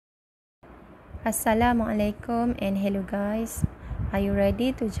Assalamualaikum and hello guys. Are you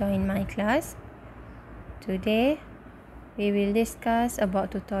ready to join my class? Today we will discuss about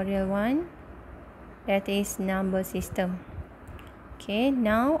tutorial 1, that is number system. Okay,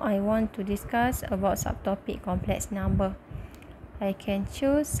 now I want to discuss about subtopic complex number. I can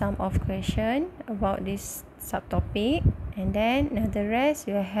choose some of question about this subtopic and then the rest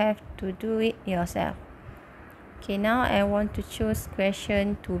you have to do it yourself. Okay, now I want to choose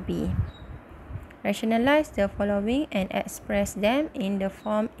question 2B. Rationalize the following and express them in the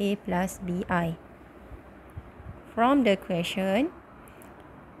form A plus BI. From the question,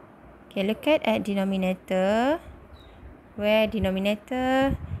 okay, look at denominator, where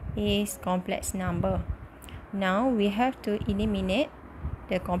denominator is complex number. Now we have to eliminate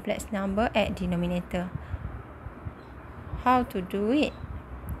the complex number at denominator. How to do it?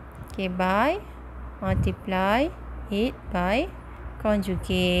 Okay, by multiply it by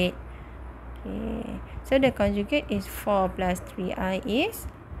conjugate. Okay, so the conjugate is 4 plus 3i is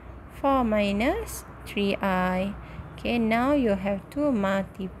 4 minus 3i. Okay, now you have to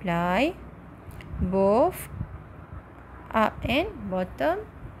multiply both up and bottom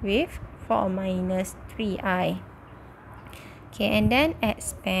with 4 minus 3i. Okay, and then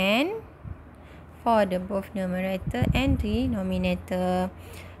expand for the both numerator and denominator.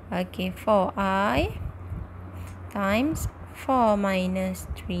 Okay, 4i times 4 minus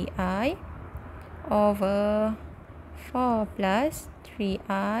 3i over 4 plus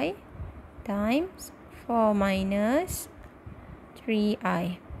 3i times 4 minus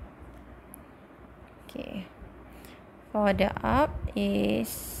 3i. Okay, for the up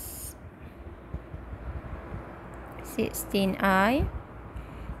is 16i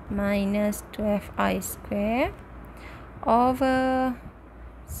minus 12i square over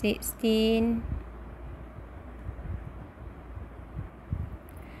 16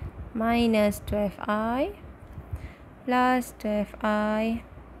 minus 12i plus 12i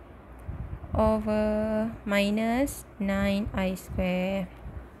over minus 9i square.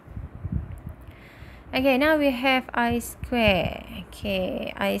 Okay, now we have I square.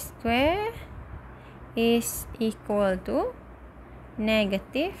 Okay, I square is equal to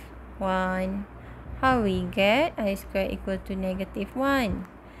negative 1. How we get I square equal to negative 1?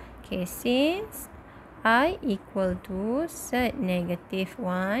 Okay, since I equal to set negative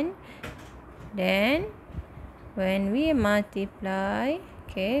 1, then when we multiply,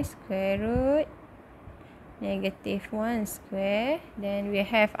 okay, square root negative 1 square, then we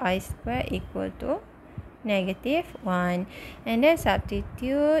have I square equal to negative 1, and then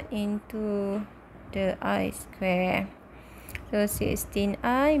substitute into the I square. So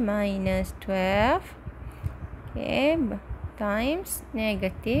 16i minus 12, okay, times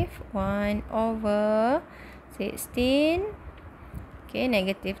negative 1 over 16, okay,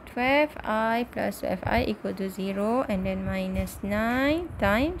 negative 12i plus 12i equal to 0, and then minus 9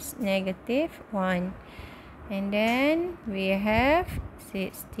 times negative 1, and then we have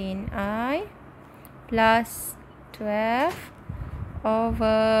 16i plus 12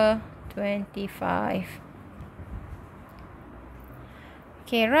 over 25.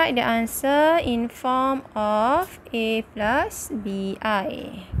 Okay, write the answer in form of A plus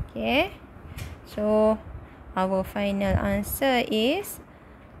BI. Okay, so our final answer is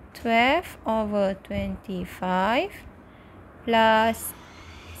 12 over 25 plus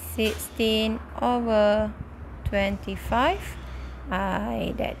 16 over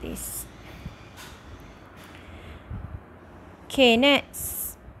 25i, that is. Okay,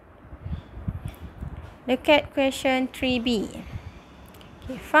 next, look at question 3B.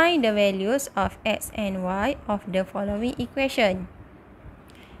 Okay, find the values of x and y of the following equation.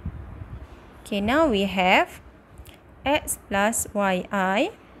 Okay, now we have x plus yi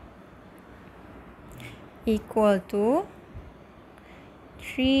equal to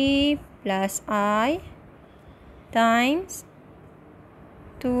 3 plus I times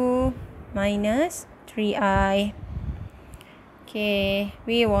 2 minus 3i. Okay,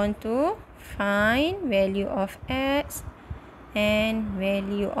 we want to find value of x and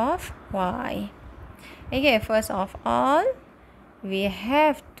value of y. Okay, first of all, we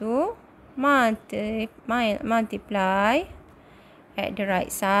have to multiply at the right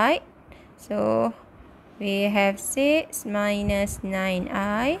side. So we have 6 minus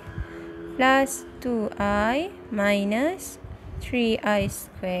 9i plus 2i minus 3i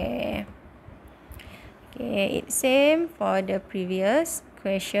square. Okay, it's same for the previous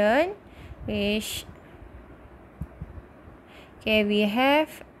question, which, okay, we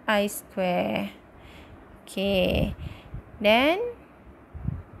have I square. Okay, then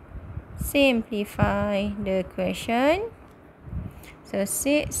simplify the question. So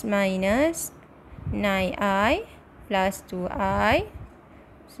 6 minus 9i plus 2i.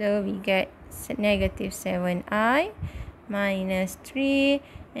 So we get negative 7i minus 3,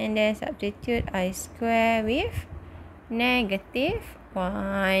 and then substitute I square with negative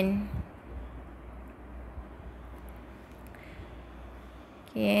 1.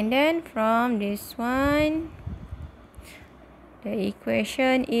 Okay, and then from this one, the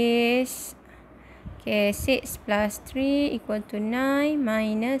equation is 6 plus 3 equal to 9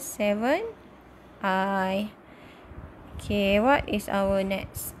 minus 7i. Okay, what is our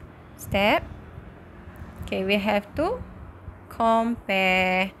next step? Okay, we have to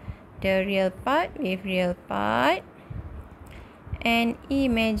compare the real part with real part and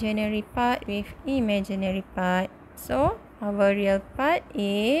imaginary part with imaginary part. So, our real part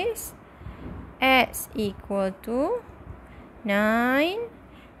is x equal to 9,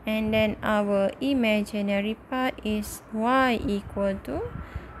 and then our imaginary part is y equal to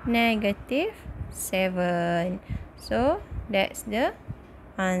negative 7. So, that's the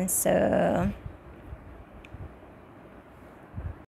answer.